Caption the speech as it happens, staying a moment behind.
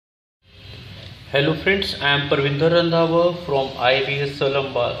Hello friends, I am Parvinder Randhawa from Ibsl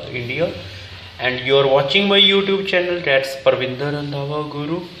Ambala, India, and you are watching my YouTube channel. That's Parvinder Randhawa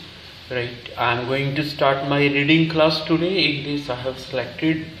Guru. Right, I am going to start my reading class today. In this, I have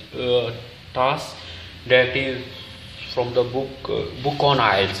selected task that is from the book on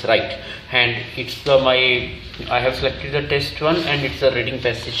Ielts, right? And it's I have selected the test one, and it's a reading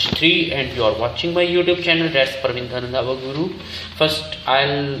passage 3. And you are watching my YouTube channel. That's Parvinder Randhawa Guru. First,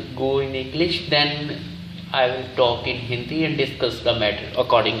 I'll go in English, then I will talk in Hindi and discuss the matter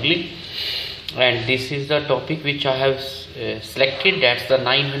accordingly. And this is the topic which I have selected. That's the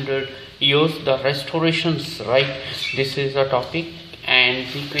 900 years, the restorations, right? This is the topic, and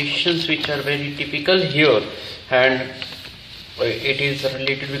the questions which are very typical here, and it is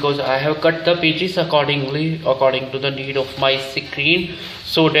related because I have cut the pages according to the need of my screen,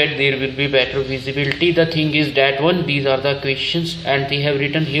 so that there will be better visibility. The thing is that these are the questions, and they have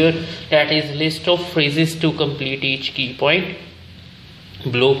written here that is list of phrases to complete each key point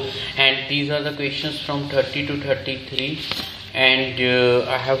below, and these are the questions from 30 to 33, and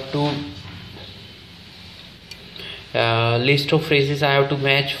I have to list of phrases I have to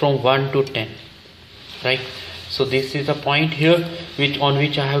match from 1 to 10, right? So this is the point here on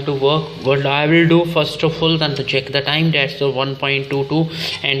which I have to work. What I will do first of all, then to check the time, that's the 1.22,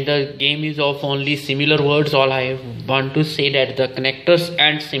 and the game is of only similar words. All I want to say that the connectors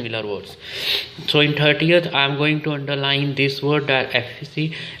and similar words. So in 30th, I am going to underline this word, that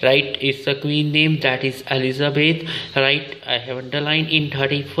FC, right? It's a queen name, that is Elizabeth, right? I have underlined. In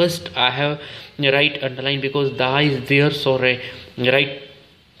 31st, I have underlined because da is there, so right,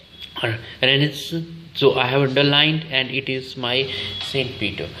 Renaissance. So I have underlined, and it is my Saint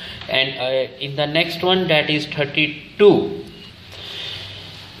Peter. And in the next one, that is 32,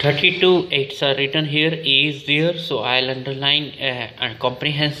 it's written here, A is there, so I'll underline a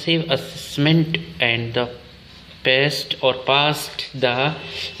comprehensive assessment and the past, the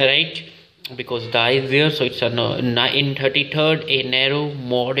right, because da is there, so it's in 33rd, a narrow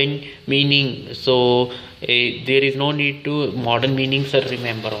modern meaning. So there is no need to modern meanings are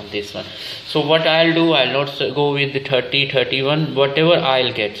remember on this one. So what I'll do, I'll not go with the 30, 31, whatever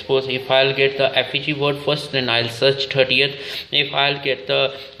I'll get. Suppose if I'll get the FEG word first, then I'll search 30th. If I'll get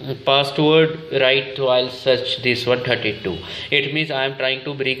the past word right, so I'll search this one, 32. It means I am trying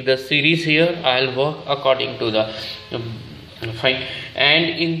to break the series here. I'll work according to the fine. And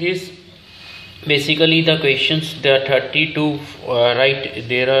in this, basically the questions, the 32 right,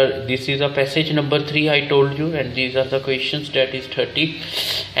 this is a passage number 3 I told you, and these are the questions, that is 30,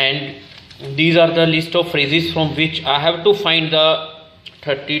 and these are the list of phrases from which I have to find the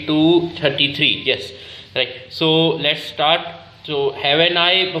 32, 33. Yes, right. So let's start. So have an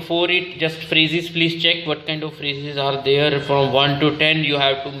eye before it, just phrases, please check what kind of phrases are there from 1 to 10. You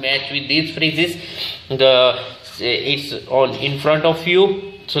have to match with these phrases. It's on in front of you.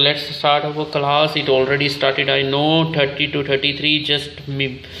 So let's start our class. It already started, I know. 30 to 33, just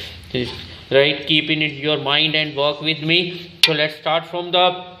right, keep in it your mind and work with me. So let's start from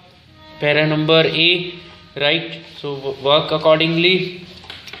the para number A, right? So work accordingly.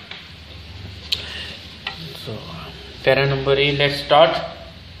 So para number A, let's start.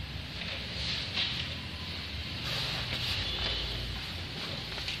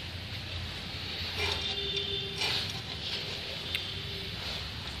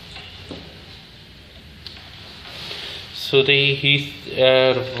 So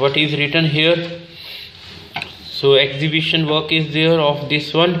what is written here? So exhibition work is there of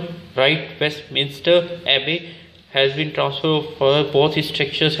this one, right? Westminster Abbey has been transferred, for both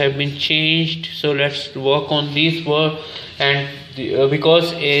structures have been changed. So let's work on this work, and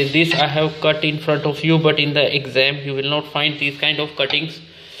because this I have cut in front of you, but in the exam you will not find these kind of cuttings.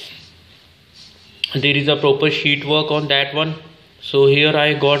 There is a proper sheet work on that one. So here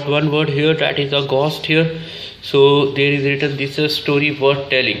I got one word here, that is a ghost here. So there is written, this is a story worth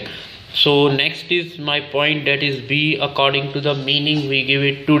telling. So next is my point, that is B, according to the meaning we give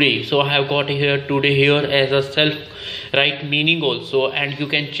it today. So I have got here today here as a self right meaning also, and you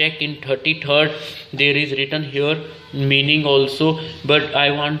can check in 33rd there is written here meaning also, but I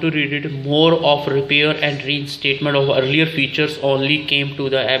want to read it more of repair and reinstatement of earlier features only came to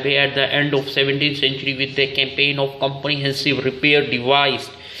the abbey at the end of 17th century with the campaign of comprehensive repair devised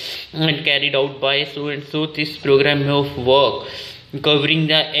and carried out by so and so. This program of work covering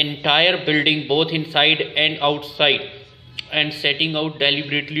the entire building both inside and outside, and setting out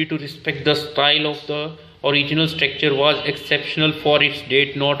deliberately to respect the style of the original structure, was exceptional for its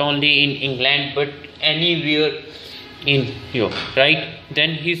date, not only in England but anywhere in Europe, right?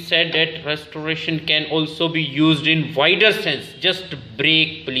 Then he said that restoration can also be used in wider sense. Just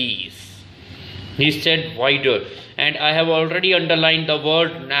break, please. He said wider, and I have already underlined the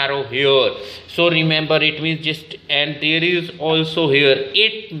word narrow here. So remember, it means just, and there is also here,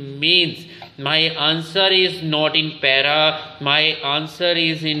 it means my answer is not in para, my answer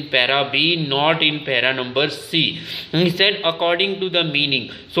is in para B, not in para number C. He said according to the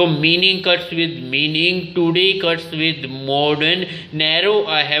meaning. So meaning cuts with meaning, today cuts with modern. Narrow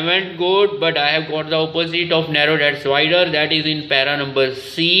I haven't got, but I have got the opposite of narrow, that's wider, that is in para number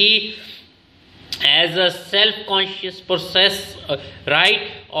C. As a self-conscious process, right,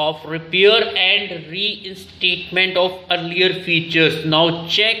 of repair and reinstatement of earlier features. Now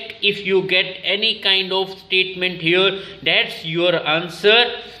check if you get any kind of statement here, that's your answer,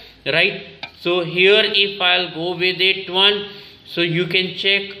 right? So here if I'll go with it one, so you can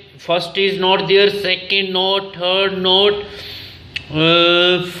check, first is not there, second not, third not,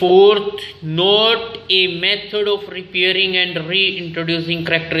 fourth not, a method of repairing and reintroducing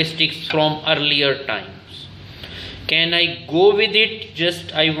characteristics from earlier times. Can I go with it?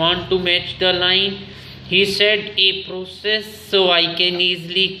 Just I want to match the line. He said a process, so I can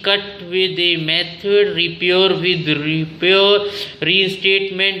easily cut with a method, repair with repair,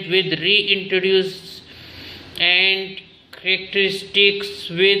 reinstatement with reintroduce, and characteristics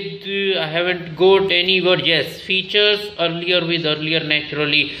with I haven't got any word, yes, features earlier with earlier,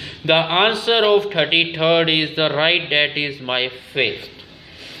 naturally. The answer of 33rd is the right, that is my fifth.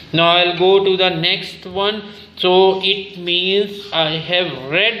 Now I'll go to the next one. So it means I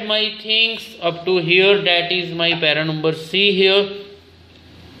have read my things up to here, that is my para number C here,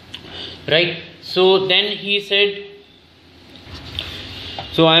 right? So then he said,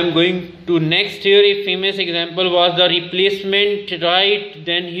 so I am going to next here, a famous example was the replacement, right?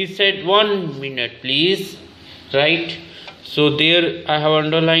 Then he said 1 minute please, right? So there I have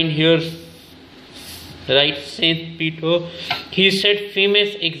underlined here, right, Saint Peter. He said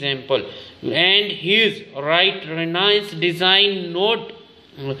famous example, and his right Renaissance design not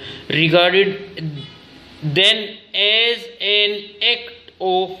regarded then as an act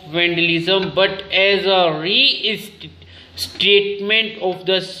of vandalism, but as a statement of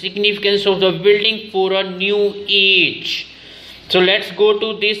the significance of the building for a new age. So let's go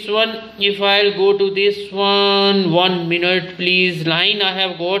to this one. If I'll go to this one, 1 minute please, line I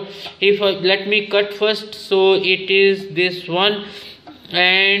have got. If let me cut first, so it is this one,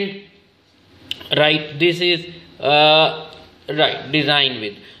 and right, this is right, design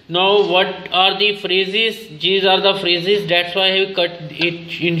with. Now what are the phrases? These are the phrases, that's why I have cut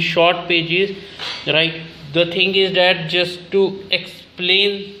it in short pages, right? The thing is that just to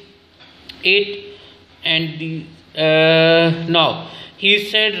explain it, and the now he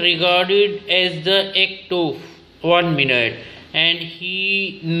said regarded as the act of 1 minute, and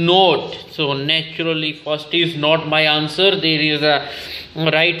he note, so naturally first is not my answer, there is a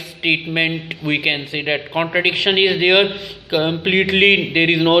right statement, we can say that contradiction is there completely, there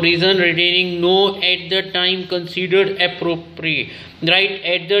is no reason, retaining no at the time considered appropriate, right?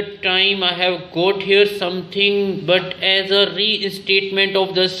 At the time I have got here something, but as a reinstatement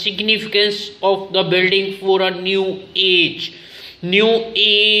of the significance of the building for a new age. New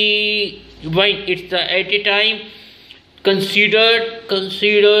age, why it's the at a time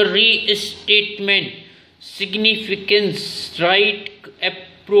consider restatement, significance, right,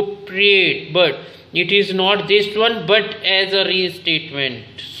 appropriate, but it is not this one, but as a restatement.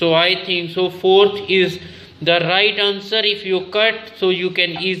 So I think so fourth is the right answer. If you cut, so you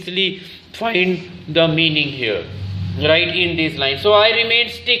can easily find the meaning here, right, in this line. So I remain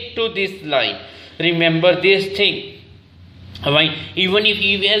stick to this line, remember this thing. Right. Even if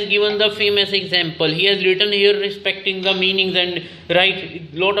he has given the famous example, he has written here respecting the meanings, and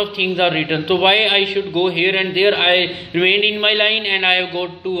right, lot of things are written. So why I should go here and there? I remained in my line and I have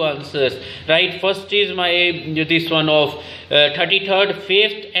got two answers. Right. First is my this one of 33rd,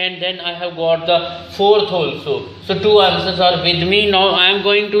 5th, and then I have got the 4th also. So two answers are with me. Now I am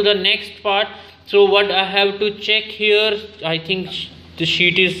going to the next part. So what I have to check here, I think the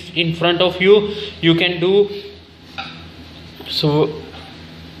sheet is in front of you. You can do. So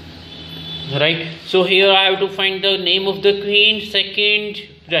right, so here I have to find the name of the queen, second,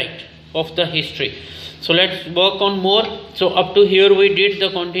 right, of the history. So let's work on more. So up to here we did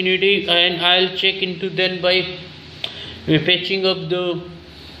the continuity, and I'll check into then by patching up the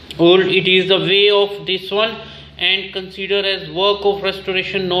old. It is the way of this one, and consider as work of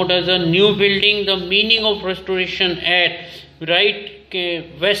restoration, not as a new building. The meaning of restoration at right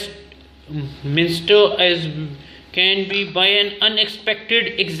Westminster as can be by an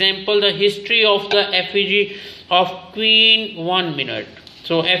unexpected example, the history of the effigy of Queen, 1 minute.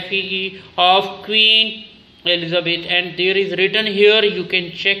 So effigy of Queen Elizabeth, and there is written here, you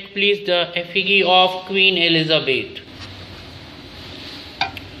can check please, the effigy of Queen Elizabeth.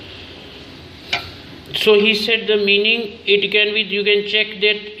 So he said the meaning, it can be, you can check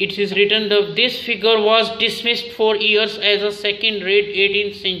that it is written that this figure was dismissed for years as a second-rate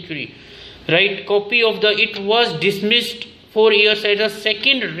 18th century. Right, copy of the, it was dismissed for years as a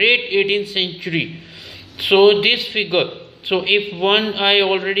second-rate 18th century. So this figure, so if one I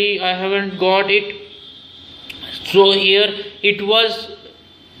haven't got it. So here it was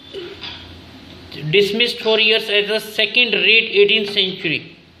dismissed for years as a second-rate 18th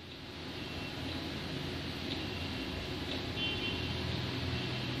century.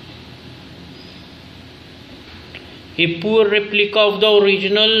 A poor replica of the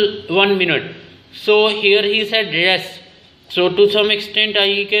original, 1 minute. So here he said yes. So to some extent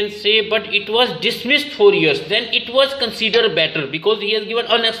I can say, but it was dismissed for years. Then it was considered better because he has given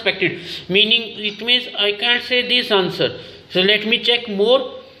unexpected. Meaning it means I can't say this answer. So let me check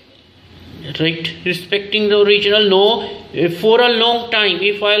more. Right, respecting the original, no. For a long time,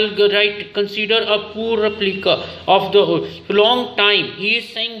 if I'll write, consider a poor replica of the long time. He is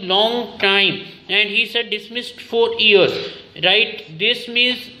saying long time, and he said dismissed for years. Right, this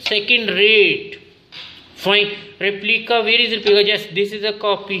means second rate. Fine. Replica, where is replica? Yes, this is a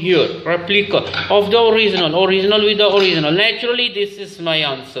copy here. Replica of the original. Original with the original. Naturally, this is my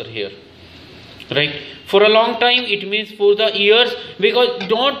answer here. Right, for a long time it means for the years, because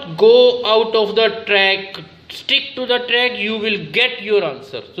don't go out of the track, stick to the track, you will get your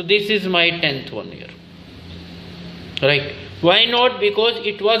answer. So this is my 10th one here. Right, why not? Because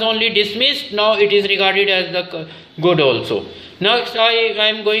it was only dismissed, now it is regarded as the good also. Next I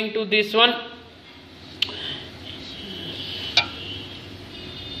am going to this one.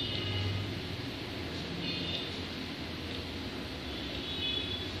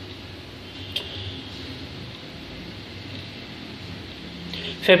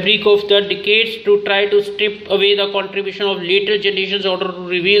 Fabric of the decades to try to strip away the contribution of later generations in order to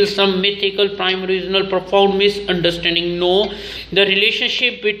reveal some mythical, prime, original, profound misunderstanding. No, the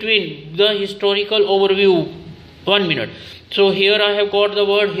relationship between the historical overview. 1 minute. So here I have got the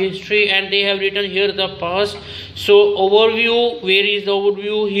word history, and they have written here the past. So overview, where is the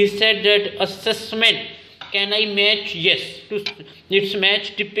overview? He said that assessment. Can I match? Yes. Its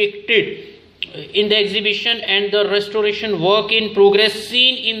match depicted in the exhibition and the restoration work in progress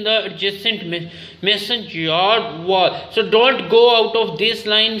seen in the adjacent messenger yard wall. So don't go out of this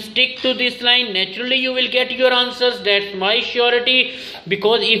line, stick to this line. Naturally you will get your answers, that's my surety,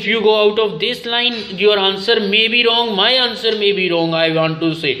 because if you go out of this line, your answer may be wrong, my answer may be wrong, I want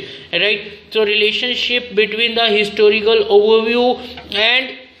to say. Right, so relationship between the historical overview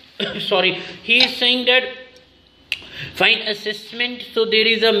and sorry, he is saying that find assessment. So there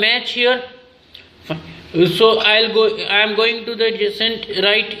is a match here. So I am going to the adjacent,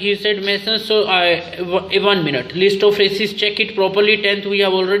 right, he said Mason. So 1 minute, list of races, check it properly. 10th we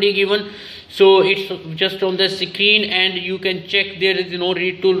have already given, so it's just on the screen and you can check. There is no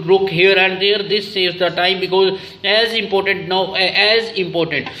need to look here and there. This saves the time, because as important now, as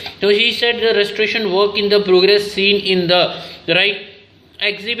important. So he said the restoration work in the progress seen in the right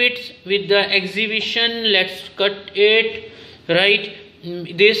exhibits with the exhibition. Let's cut it, right,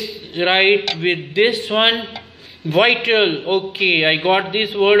 this right with this one, vital. Okay, I got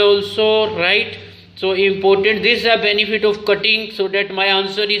this word also, right. So important, this is a benefit of cutting, so that my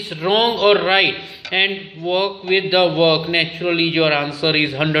answer is wrong or right, and work with the work. Naturally your answer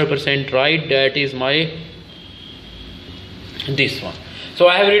is 100% right. That is my this one. So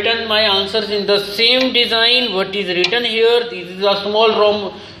I have written my answers in the same design what is written here. This is a small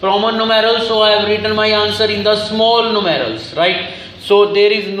Roman numeral, so I have written my answer in the small numerals, right. So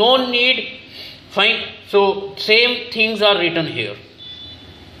there is no need. Fine. So same things are written here.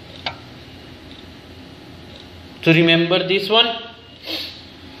 So remember this one.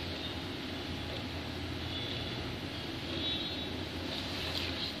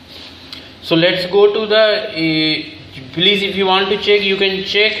 So let's go to the please, if you want to check, you can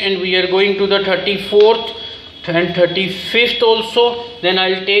check, and we are going to the 34th and 35th also. Then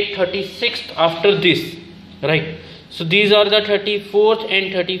I'll take 36th after this, right. So these are the 34th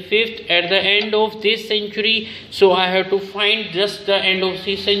and 35th at the end of this century. So I have to find just the end of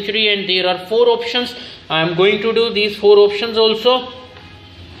this century, and there are 4 options. I am going to do these 4 options also.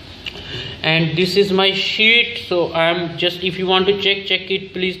 And this is my sheet. So I am just, if you want to check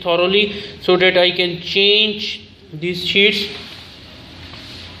it please thoroughly, so that I can change these sheets.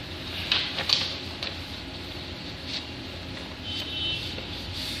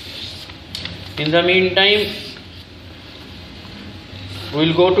 In the meantime,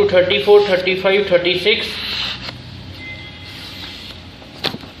 we'll go to 34, 35, 36.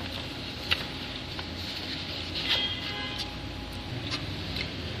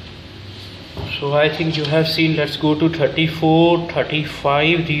 So I think you have seen. Let's go to 34,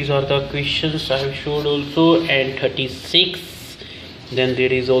 35. These are the questions I have showed also, and 36. Then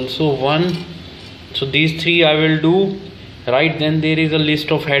there is also one. So these three I will do. Right, then there is a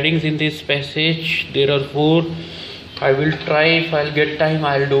list of headings in this passage. There are 4. I will try, if I'll get time,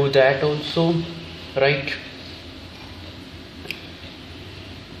 I'll do that also. Right.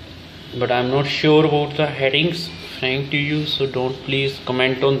 But I'm not sure about the headings, frank to you, so don't please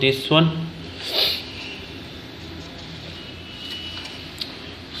comment on this one.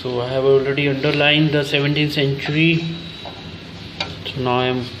 So I have already underlined the 17th century. So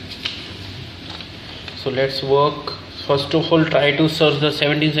now so let's work. First of all, try to search the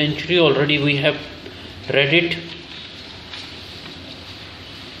 17th century. Already we have read it.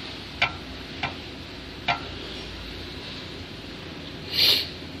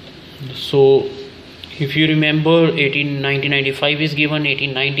 So if you remember, 1995 is given,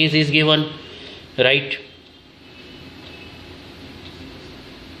 1890s is given, right?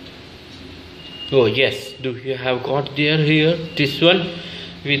 Oh yes, do you have got there here this one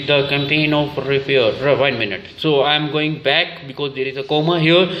with the campaign of repair? 1 minute. So I am going back because there is a comma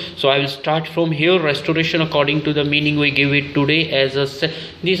here. So I will start from here. Restoration according to the meaning we give it today as a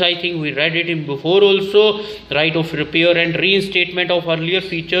this I think we read it in before also. Right of repair and reinstatement of earlier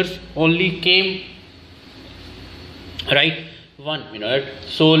features only came. Right. 1 minute.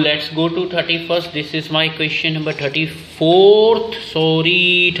 So let's go to 31st. This is my question number 34th.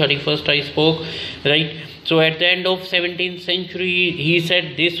 Sorry, 31st I spoke. Right. So at the end of 17th century he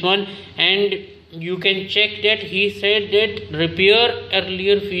said this one, and you can check that he said that repair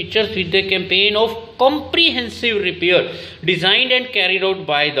earlier features with the campaign of comprehensive repair designed and carried out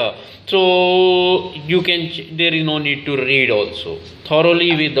by the. So you can, there is no need to read also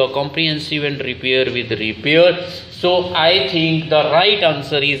thoroughly with the comprehensive and repair with repair. So I think the right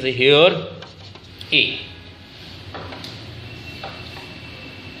answer is here A.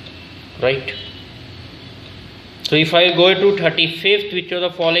 Right. So if I go to 35th, which of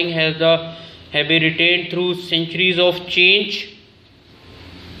the following have been retained through centuries of change?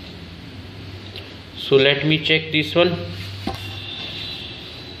 So let me check this one.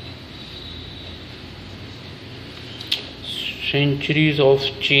 Centuries of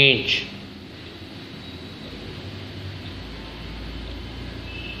change.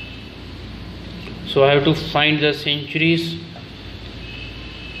 So I have to find the centuries.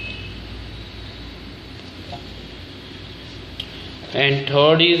 And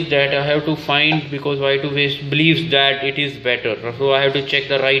third is that I have to find, because Y2 believes that it is better. So I have to check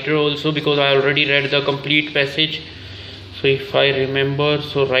the writer also, because I already read the complete passage. So if I remember,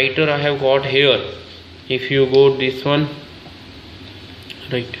 so writer I have got here. If you go this one,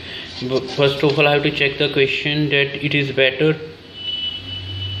 right. First of all I have to check the question that it is better.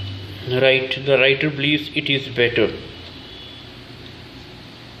 Right, the writer believes it is better.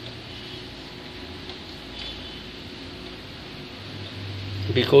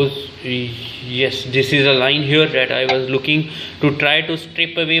 Because yes, this is a line here that I was looking to try to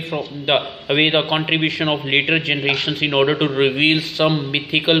strip away the contribution of later generations in order to reveal some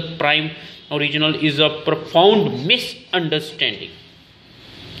mythical prime original is a profound misunderstanding.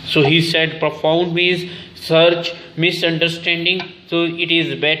 So he said profound means search, misunderstanding. So it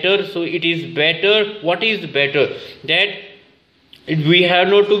is better. So it is better. What is better? That we have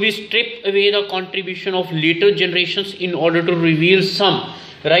not to be strip away the contribution of later generations in order to reveal some,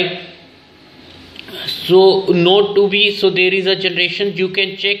 right? So not to be, so there is a generation, you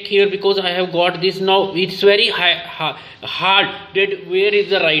can check here, because I have got this now. It's very hard that where is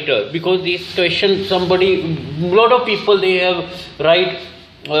the writer, because this question lot of people they have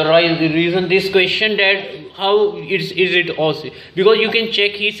reason this question that how is it also, because you can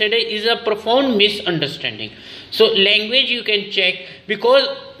check, he said it is a profound misunderstanding. So language you can check, because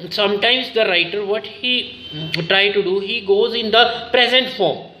sometimes the writer what he try to do, he goes in the present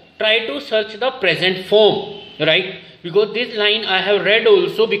form, try to search the present form, right? Because this line I have read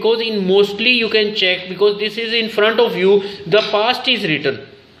also, because in mostly you can check, because this is in front of you, the past is written,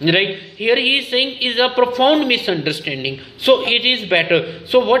 right? Here he is saying is a profound misunderstanding. So it is better.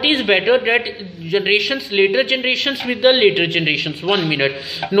 So what is better? That later generations with the later generations. 1 minute.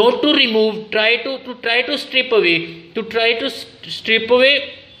 Not to remove, try to strip away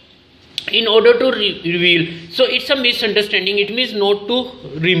in order to reveal. So it's a misunderstanding. It means not to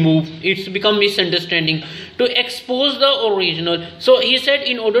remove. It's become misunderstanding. To expose the original. So he said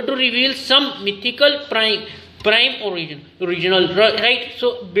in order to reveal some mythical prime original, right?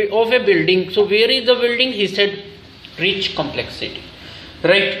 So of a building. So where is the building? He said rich complexity,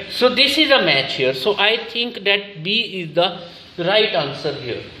 right? So this is a match here. So I think that B is the right answer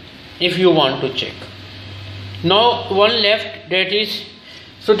here. if you want to check. Now one left, that is,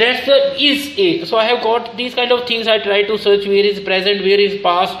 so that's the is a. So I have got these kind of things. I try to search where is present, where is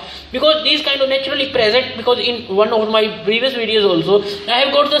past, because these kind of naturally present, because in one of my previous videos also I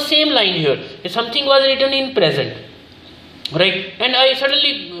have got the same line here. Something was written in present, right, and I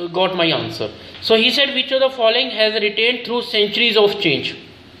suddenly got my answer. So he said, which of the following has retained through centuries of change,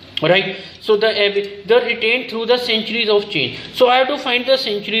 right? So the retained through the centuries of change. So I have to find the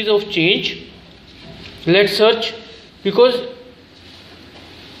centuries of change. Let's search, because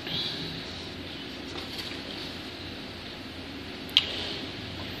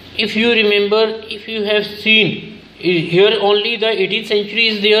if you remember, if you have seen here, only the 18th century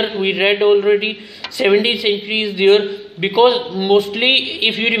is there. We read already 17th century is there, because mostly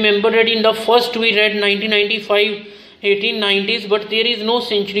if you remember that in the first we read 1995 1890s, but there is no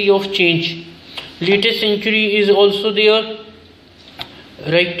century of change. Latest century is also there,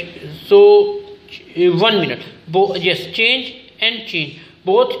 right? So 1 minute, yes, change and change,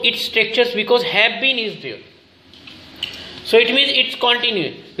 both its structures, because have been is there. So it means it's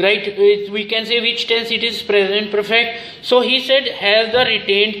continuing, right? We can say which tense it is, present perfect. So he said has the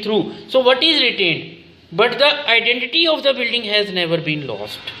retained through. So what is retained? But the identity of the building has never been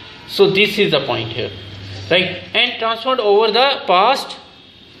lost. So this is the point here, right? And transferred over the past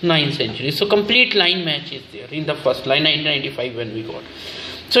 9 centuries. So complete line match is there in the first line, 1995 when we got.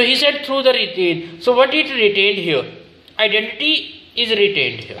 So he said through the retained. So what it retained here? Identity is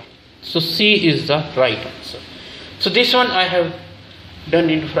retained here. So C is the right answer. So this one I have done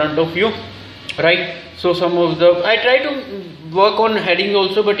in front of you, right? So some of the, I try to work on heading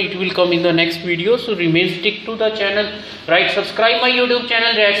also, but it will come in the next video. So remain stick to the channel, right? Subscribe my YouTube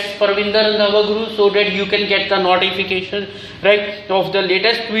channel, that's Parvinder Randhawa Guru, so that you can get the notification, right, of the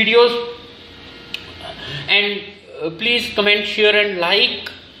latest videos. And please comment, share and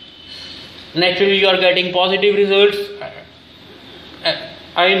like. Naturally you are getting positive results.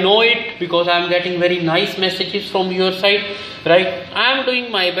 I know it, because I am getting very nice messages from your side, right? I am doing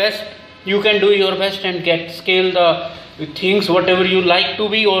my best. You can do your best and scale the things whatever you like to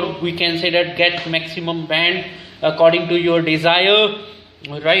be, or we can say that get maximum band according to your desire,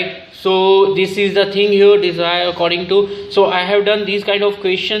 right? So this is the thing here, desire according to. So I have done these kind of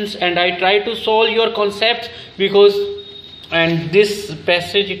questions and I try to solve your concepts, because, and this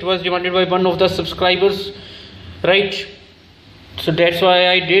passage, it was demanded by one of the subscribers, right? So that's why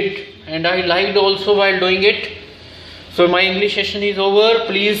I did, and I liked also while doing it. So my English session is over.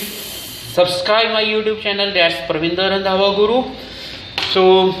 Please subscribe my YouTube channel, that's Parvinder Randhawa Guru.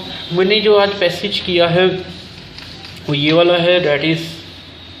 So मैंने जो आज passage किया है वो ये वाला है, that is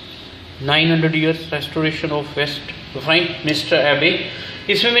 900 years restoration of Westminster Abbey.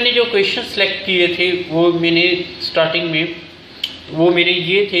 इसमें मैंने जो क्वेश्चन सेलेक्ट किए थे वो मैंने स्टार्टिंग में वो मेरे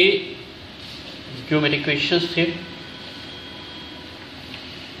ये थे जो मेरे क्वेश्चंस थे।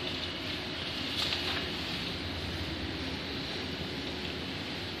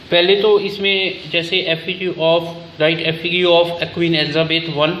 पहले तो इसमें जैसे एफिगी ऑफ क्वीन एलिजाबेथ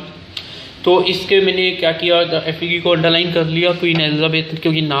 1, तो इसके मैंने क्या किया, एफिगी को अंडरलाइन कर लिया, क्वीन एलिजाबेथ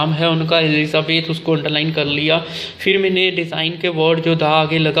क्योंकि नाम है उनका एलिजाबेथ, उसको अंडरलाइन कर लिया। फिर मैंने डिज़ाइन के वर्ड जो दा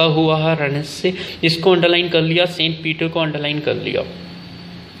आगे लगा हुआ है रनस से, इसको अंडरलाइन कर लिया, सेंट पीटर को अंडरलाइन कर लिया।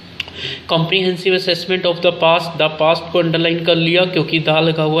 Comprehensive assessment of the past को अंडरलाइन कर लिया क्योंकि दा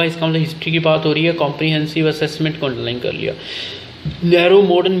लगा हुआ है, इसका मतलब हिस्ट्री की बात हो रही है। कॉम्प्रीहेंसिव असेसमेंट को अंडरलाइन कर लिया। Narrow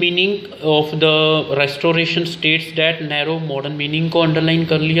modern meaning of the restoration states that, narrow modern meaning को अंडरलाइन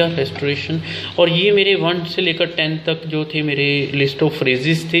कर लिया, रेस्टोरेशन। और ये मेरे 1 से लेकर 10 तक जो थे मेरे लिस्ट ऑफ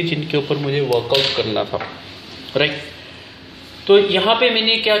फ्रेजेस थे जिनके ऊपर मुझे वर्कआउट करना था, राइट। तो यहाँ पे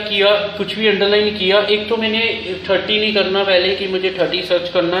मैंने क्या किया, कुछ भी अंडरलाइन किया। एक तो मैंने 30 नहीं करना पहले कि मुझे 30 सर्च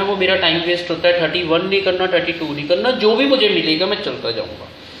करना है, वो मेरा टाइम वेस्ट होता है। 31 नहीं करना, 32 नहीं करना, जो भी मुझे मिलेगा मैं चलता जाऊँगा,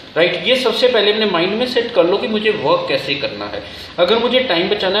 राइट। ये सबसे पहले अपने माइंड में सेट कर लो कि मुझे वर्क कैसे करना है। अगर मुझे टाइम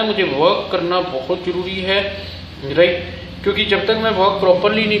बचाना है, मुझे वर्क करना बहुत ज़रूरी है, राइट, क्योंकि जब तक मैं वर्क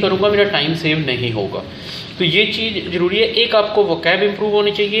प्रॉपरली नहीं करूँगा मेरा टाइम सेव नहीं होगा। तो ये चीज़ ज़रूरी है। एक आपको वोकैब इंप्रूव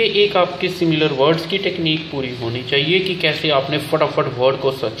होनी चाहिए, एक आपके सिमिलर वर्ड्स की टेक्निक पूरी होनी चाहिए कि कैसे आपने फटाफट वर्ड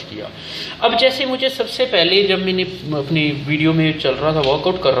को सर्च किया। अब जैसे मुझे सबसे पहले जब मैंने अपनी वीडियो में चल रहा था,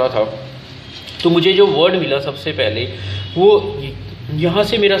 वर्कआउट कर रहा था, तो मुझे जो वर्ड मिला सबसे पहले वो यहाँ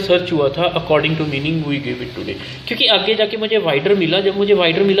से मेरा सर्च हुआ था according to meaning we give it today, क्योंकि आगे जाके मुझे वाइडर मिला। जब मुझे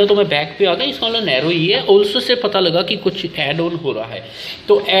वाइडर मिला तो मैं बैक पे आ गया, इसका मतलब नैरो ही है। ऑल्सो से पता लगा कि कुछ ऐड ऑन हो रहा है,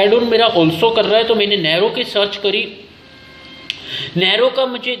 तो ऐड ऑन मेरा ऑल्सो कर रहा है, तो मैंने नैरो की सर्च करी। नैरो का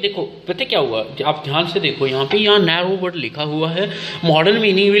मुझे देखो पता क्या हुआ, आप ध्यान से देखो यहाँ पे, यहाँ नैरो वर्ड लिखा हुआ है, मॉडर्न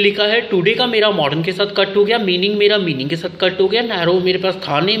मीनिंग भी लिखा है। टुडे का मेरा मॉडर्न के साथ कट हो गया, मीनिंग मेरा मीनिंग के साथ कट हो गया। नैरो मेरे पास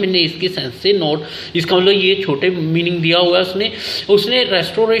था नहीं, मैंने इसकी सेंस से नोट, इसका मतलब ये छोटे मीनिंग दिया हुआ है उसने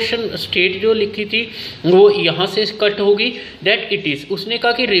रेस्टोरेशन स्टेट जो लिखी थी वो यहाँ से कट होगी, दैट इट इज़। उसने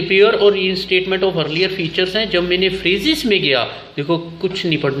कहा कि रिपेयर और रीइंस्टेटमेंट ऑफ अर्लियर फीचर्स हैं। जब मैंने फ्रेजेस में गया, देखो कुछ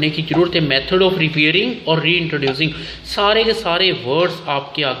नहीं पढ़ने की जरूरत है, मेथड ऑफ रिपेयरिंग और री इंट्रोड्यूसिंग, सारे के सारे वर्ड्स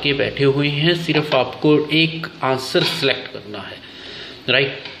आपके आगे बैठे हुए हैं, सिर्फ आपको एक आंसर सेलेक्ट करना है,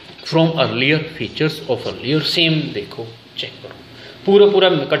 right. From earlier features of earlier, same देखो चेक करो, पूरा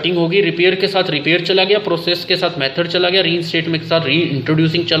कटिंग होगी। रिपेयर के साथ रिपेयर चला गया, प्रोसेस के साथ मेथड चला गया, री इंस्टेटमेंट के साथ री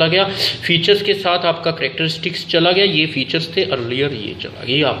इंट्रोड्यूसिंग चला गया, फीचर्स के साथ आपका कैरेक्टरिस्टिक्स चला गया, ये फीचर्स थे, अर्लियर ये चला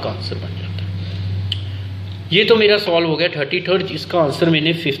गया, ये आपका आंसर बन जाता है। ये तो मेरा सॉल्व हो गया 33rd, इसका आंसर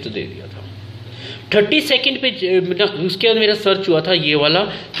मैंने 5th दे दिया था। 32nd पे उसके बाद मेरा सर्च हुआ था ये वाला,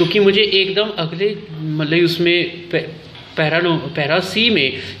 क्योंकि मुझे एकदम अगले मतलब उसमें पैरा सी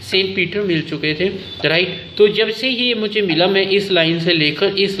में सेंट पीटर मिल चुके थे, राइट। तो जब से ही मुझे मिला, मैं इस लाइन से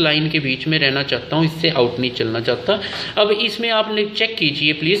लेकर इस लाइन के बीच में रहना चाहता हूँ, इससे आउट नहीं चलना चाहता। अब इसमें आपने चेक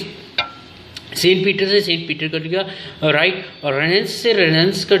कीजिए प्लीज़, सेंट पीटर से सेंट पीटर कट गया, राइट, रेनेंस से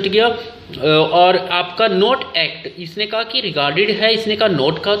रेनेंस कट गया, और आपका नोट एक्ट, इसने कहा कि रिगार्डेड है, इसने कहा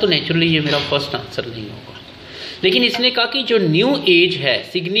नोट का, तो नेचुरली ये मेरा फर्स्ट आंसर नहीं होगा। लेकिन इसने कहा कि जो न्यू एज है,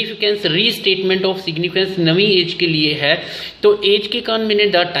 significance, restatement of significance Navi as के लिए है, तो एज के कारण मैंने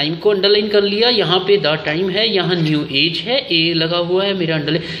द टाइम को अंडरलाइन कर लिया, यहाँ पे द टाइम है, यहाँ न्यू एज है, ए लगा हुआ है मेरा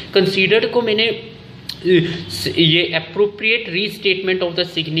अंडरलाइन। कंसीडर्ड को मैंने ये appropriate restatement of the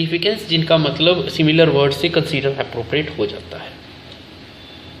significance, जिनका मतलब सिमिलर वर्ड से कंसीडर अप्रोप्रिएट हो जाता है,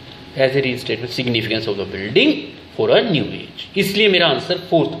 as a restatement significance of the building for a new age, इसलिए मेरा आंसर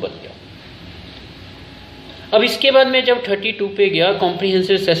 4th बन गया। अब इसके बाद मैं जब 32 पे गया,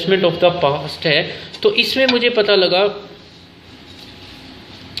 comprehensive assessment of the past है, तो इसमें मुझे पता लगा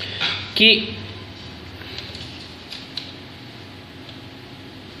कि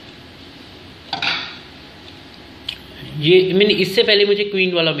ये मैंने, इससे पहले मुझे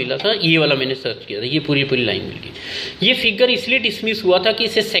क्वीन वाला मिला था, ये वाला मैंने सर्च किया था, ये पूरी लाइन मिल गई। ये फिगर इसलिए डिसमिस हुआ था कि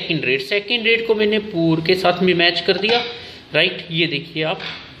इसे सेकंड रेट को मैंने पूर के साथ में मैच कर दिया, राइट। ये देखिए आप,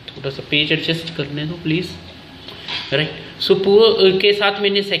 थोड़ा सा पेज एडजस्ट करने दो प्लीज़, राइट। सो पूर के साथ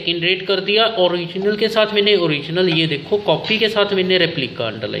मैंने सेकंड रेट कर दिया, ओरिजिनल के साथ मैंने ओरिजिनल, ये देखो कॉपी के साथ मैंने रेप्लिका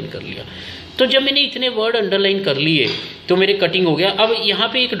अंडरलाइन कर लिया। तो जब मैंने इतने वर्ड अंडरलाइन कर लिए तो मेरे कटिंग हो गया। अब यहाँ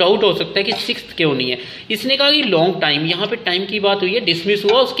पे एक डाउट हो सकता है कि 6th क्यों नहीं है। इसने कहा कि लॉन्ग टाइम, यहाँ पे टाइम की बात हुई है, डिसमिस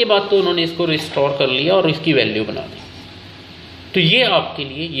हुआ, उसके बाद तो उन्होंने इसको रिस्टोर कर लिया और इसकी वैल्यू बना दी। तो ये आपके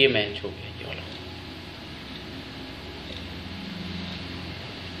लिए ये मैच हो गया, ये वाला।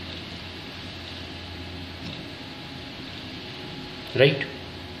 राइट,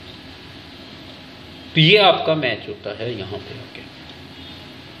 तो ये आपका मैच होता है यहाँ पे आके।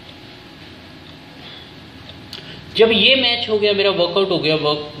 जब ये मैच हो गया, मेरा वर्कआउट हो गया,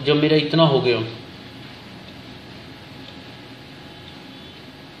 जब मेरा इतना हो गया,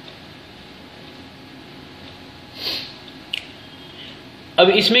 अब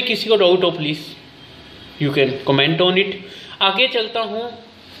इसमें किसी को डाउट हो please you can comment on it. आगे चलता हूं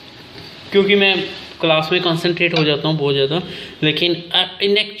क्योंकि मैं क्लास में कंसंट्रेट हो जाता हूँ बहुत ज़्यादा, लेकिन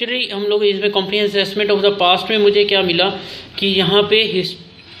एक्चुअली हम लोग इसमें comprehensive assessment of the past में मुझे क्या मिला कि यहाँ पे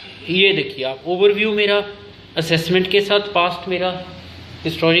ये देखिए आप, ओवरव्यू मेरा असेसमेंट के साथ, पास्ट मेरा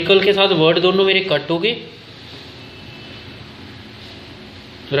हिस्टोरिकल के साथ, वर्ड दोनों मेरे कट हो गए,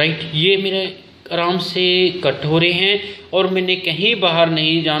 राइट। ये मेरे आराम से कट हो रहे हैं और मैंने कहीं बाहर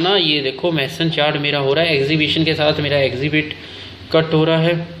नहीं जाना। ये देखो मैसन चार्ट मेरा हो रहा है, एग्जीबिशन के साथ मेरा एग्जिबिट कट हो रहा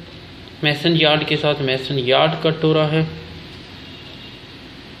है, मैसन यार्ड के साथ मैसन यार्ड कट हो रहा है,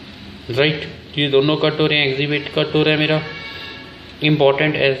 राइट। ये दोनों कट हो रहे हैं, एग्जिबिट कट हो रहा है मेरा,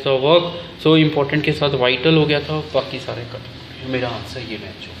 important as a work, so important के साथ वाइटल हो गया था, बाकी सारे कट हो गए। मेरा आंसर ये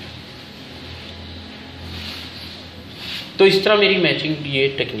मैच हो गया। तो इस तरह मेरी मैचिंग ये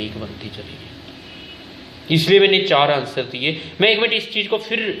टेक्निक बनती चली गई, इसलिए मैंने 4 आंसर दिए। मैं एक मिनट इस चीज़ को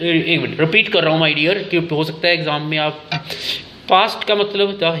फिर एक मिनट रिपीट कर रहा हूँ माय डियर, कि हो सकता है एग्जाम में आप, पास्ट का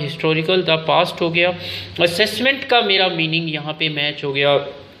मतलब द हिस्टोरिकल, द पास्ट हो गया। असेसमेंट का मेरा मीनिंग यहाँ पे मैच हो गया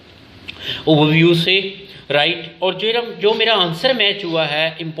ओवरव्यू से, राइट। और जो मेरा आंसर मैच हुआ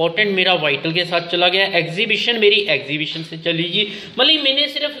है, इंपॉर्टेंट मेरा वाइटल के साथ चला गया, एग्जीबिशन मेरी एग्जीबिशन से चली गई। मतलब मैंने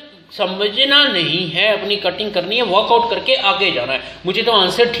सिर्फ समझना नहीं है, अपनी कटिंग करनी है, वर्कआउट करके आगे जाना है। मुझे तो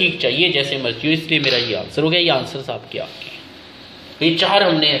आंसर ठीक चाहिए जैसे मर्जी हो, इसलिए मेरा ये आंसर हो गया। ये आंसर आपके आपके ये 4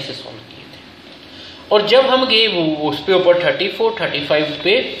 हमने ऐसे सॉल्व किए थे। और जब हम गए वो उस पे ऊपर 34, 35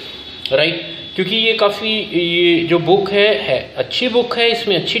 पे, राइट, क्योंकि ये काफ़ी, ये जो बुक है अच्छी बुक है,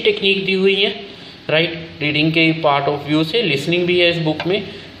 इसमें अच्छी टेक्निक दी हुई है, राइट। रीडिंग के पार्ट ऑफ व्यू से लिसनिंग भी है इस बुक में।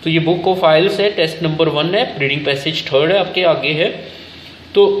 तो ये बुक ऑफ आइल्स है, टेस्ट नंबर 1 है, रीडिंग पैसेज 3 है, आपके आगे है।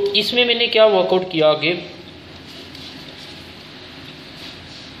 तो इसमें मैंने क्या वर्कआउट किया आगे,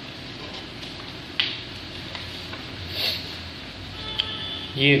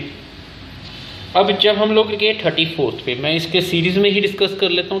 ये अब जब हम लोग गए 34th पे, मैं इसके सीरीज में ही डिस्कस कर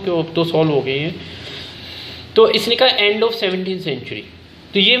लेता हूँ क्योंकि अब तो सॉल्व हो गए हैं। तो इसने कहा एंड ऑफ 17th सेंचुरी,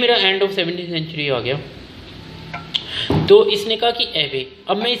 तो ये मेरा एंड ऑफ 17th सेंचुरी आ गया। तो इसने कहा कि एवे,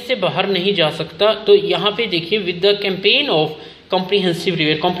 अब मैं इससे बाहर नहीं जा सकता। तो यहाँ पे देखिए, with the campaign of comprehensive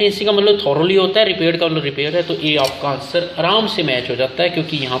repair, comprehensive का मतलब थॉरली होता है, रिपेयर का मतलब रिपेयर है। तो ये आपका आंसर आराम से मैच हो जाता है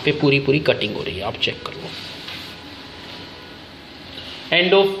क्योंकि यहाँ पे पूरी कटिंग हो रही है, आप चेक कर लो।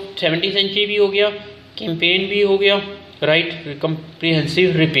 एंड ऑफ 17th सेंचुरी भी हो गया, कैंपेन भी हो गया, राइट,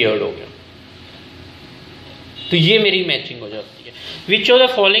 कॉम्प्रिहेंसिव रिपेयर हो गया। तो ये मेरी मैचिंग हो जाती है। Which of the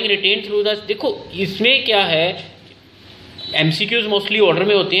following retain through the, देखो इसमें क्या है, एमसीक्यूज मोस्टली ऑर्डर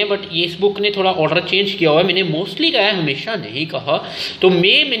में होते हैं, बट ये इस बुक ने थोड़ा ऑर्डर चेंज किया हुआ है। मैंने मोस्टली कहा है, हमेशा नहीं कहा। तो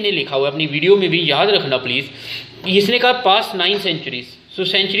मैंने लिखा हुआ है अपनी वीडियो में भी, याद रखना प्लीज। इसने कहा पास 9 centuries, so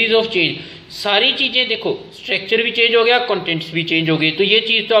centuries of change, सारी चीजें देखो, स्ट्रक्चर भी चेंज हो गया, कंटेंट्स भी चेंज हो गए, तो ये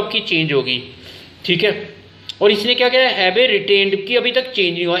चीज तो आपकी चेंज होगी, ठीक है। और इसने क्या किया, हैव ए रिटेन्ड की अभी तक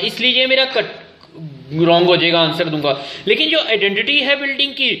चेंज नहीं हुआ, इसलिए ये मेरा कट रॉन्ग हो जाएगा, आंसर दूंगा। लेकिन जो आइडेंटिटी है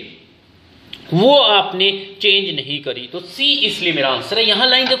बिल्डिंग की, वो आपने चेंज नहीं करी, तो सी इसलिए मेरा आंसर है। यहां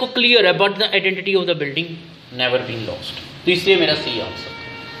लाइन देखो क्लियर है, but the identity of the building never been lost, तो इसलिए मेरा सी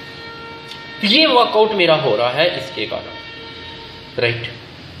आंसर। ये वर्कआउट मेरा हो रहा है इसके कारण, राइट।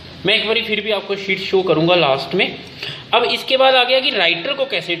 मैं एक बार फिर भी आपको शीट शो करूंगा लास्ट में। अब इसके बाद आ गया कि राइटर को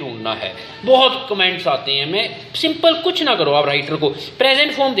कैसे ढूंढना है। बहुत कमेंट्स आते हैं, मैं सिंपल कुछ ना करो, आप राइटर को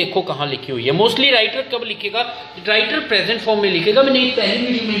प्रेजेंट फॉर्म देखो कहाँ लिखी हुई है। मोस्टली राइटर कब लिखेगा, राइटर प्रेजेंट फॉर्म में लिखेगा। मैंने पहली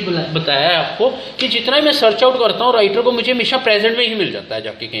वीडियो में बताया है आपको कि जितना ही मैं सर्च आउट करता हूँ राइटर को, मुझे हमेशा प्रेजेंट में ही मिल जाता है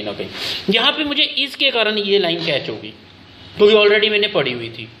जाके कहीं ना कहीं। यहाँ पे मुझे इसके कारण ये लाइन कैच होगी क्योंकि ऑलरेडी मैंने पढ़ी हुई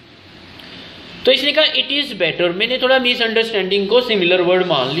थी। तो इसने कहा इट इज बेटर, मैंने थोड़ा मिसअंडरस्टैंडिंग को सिमिलर वर्ड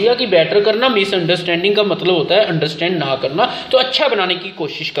मान लिया कि बेटर करना, मिसअंडरस्टैंडिंग का मतलब होता है अंडरस्टैंड ना करना, तो अच्छा बनाने की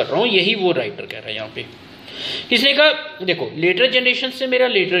कोशिश कर रहा हूं, यही वो राइटर कह रहा है यहाँ पे। इसने कहा देखो लेटर जनरेशन से मेरा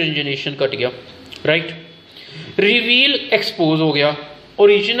लेटर जनरेशन कट गया, राइट, रिवील एक्सपोज हो गया,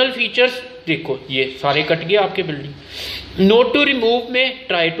 ओरिजिनल फीचर्स देखो ये सारे कट गया आपके बिल्डिंग। नोट टू रिमूव में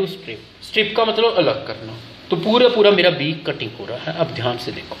ट्राई टू स्ट्रिप, स्ट्रिप का मतलब अलग करना, तो पूरा मेरा बी कटिंग हो रहा है। अब ध्यान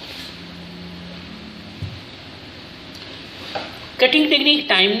से देखो, कटिंग टेक्निक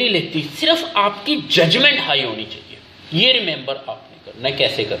टाइम नहीं लेती, सिर्फ आपकी जजमेंट हाई होनी चाहिए। ये रिमेंबर आपने करना है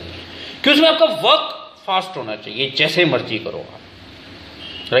कैसे करना है, क्योंकि उसमें आपका वर्क फास्ट होना चाहिए, जैसे मर्जी करो आप,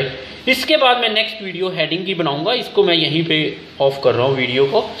 राइट। इसके बाद मैं नेक्स्ट वीडियो हेडिंग की बनाऊंगा, इसको मैं यहीं पे ऑफ कर रहा हूँ वीडियो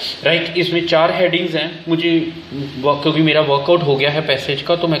को, राइट। इसमें 4 हेडिंग्स हैं, मुझे क्योंकि मेरा वर्कआउट हो गया है पैसेज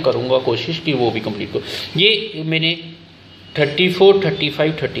का, तो मैं करूँगा कोशिश कि वो भी कंप्लीट करूँ। ये मैंने 34,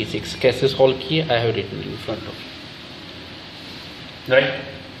 35, 36 कैसे सॉल्व किए, I have written in front of, right.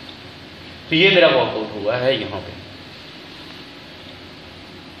 तो ये मेरा वर्कआउट हुआ है यहाँ पे,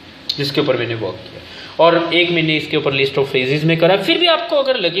 जिसके ऊपर मैंने वर्क किया, और एक मैंने इसके ऊपर लिस्ट ऑफ फ्रेजेस में करा। फिर भी आपको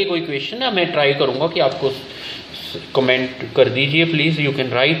अगर लगे कोई क्वेश्चन है, मैं ट्राई करूंगा कि आपको कमेंट कर दीजिए please, you can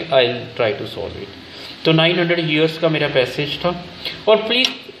write, I will try to solve it. तो 900 ईयर्स का मेरा पैसेज था, और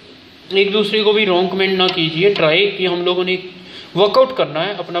प्लीज एक दूसरे को भी रॉन्ग कमेंट ना कीजिए, ट्राई कि हम लोगों ने वर्कआउट करना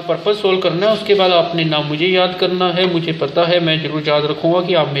है, अपना पर्पस सोल्व करना है। उसके बाद आपने ना मुझे याद करना है, मुझे पता है, मैं जरूर याद रखूंगा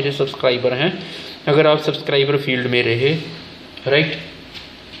कि आप मेरे सब्सक्राइबर हैं, अगर आप सब्सक्राइबर फील्ड में रहे, राइट।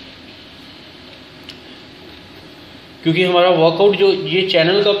 क्योंकि हमारा वर्कआउट जो ये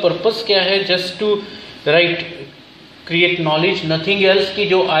चैनल का पर्पस क्या है, just to right create knowledge, nothing else, कि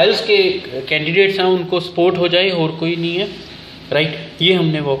जो आइल्स के कैंडिडेट्स हैं उनको सपोर्ट हो जाए, और कोई नहीं है, राइट। ये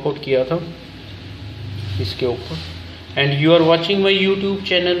हमने वर्कआउट किया था इसके ऊपर, and you are watching my YouTube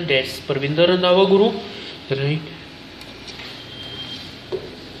channel, that's Parvinder Randhawa Guru, right।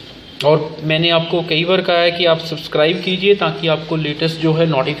 और मैंने आपको कई बार कहा है कि आप सब्सक्राइब कीजिए ताकि आपको लेटेस्ट जो है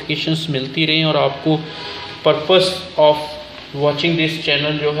नोटिफिकेशंस मिलती रहें, और आपको purpose of watching this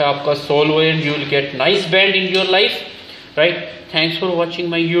channel जो है आपका सॉल्व हो, and you will get nice band in your life, right. Thanks for watching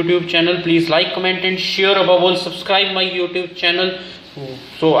my YouTube channel, please like, comment and share, above all subscribe my YouTube channel।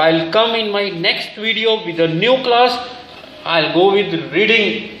 So I'll come in my next video with a new class, I'll go with reading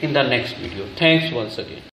in the next video. Thanks once again.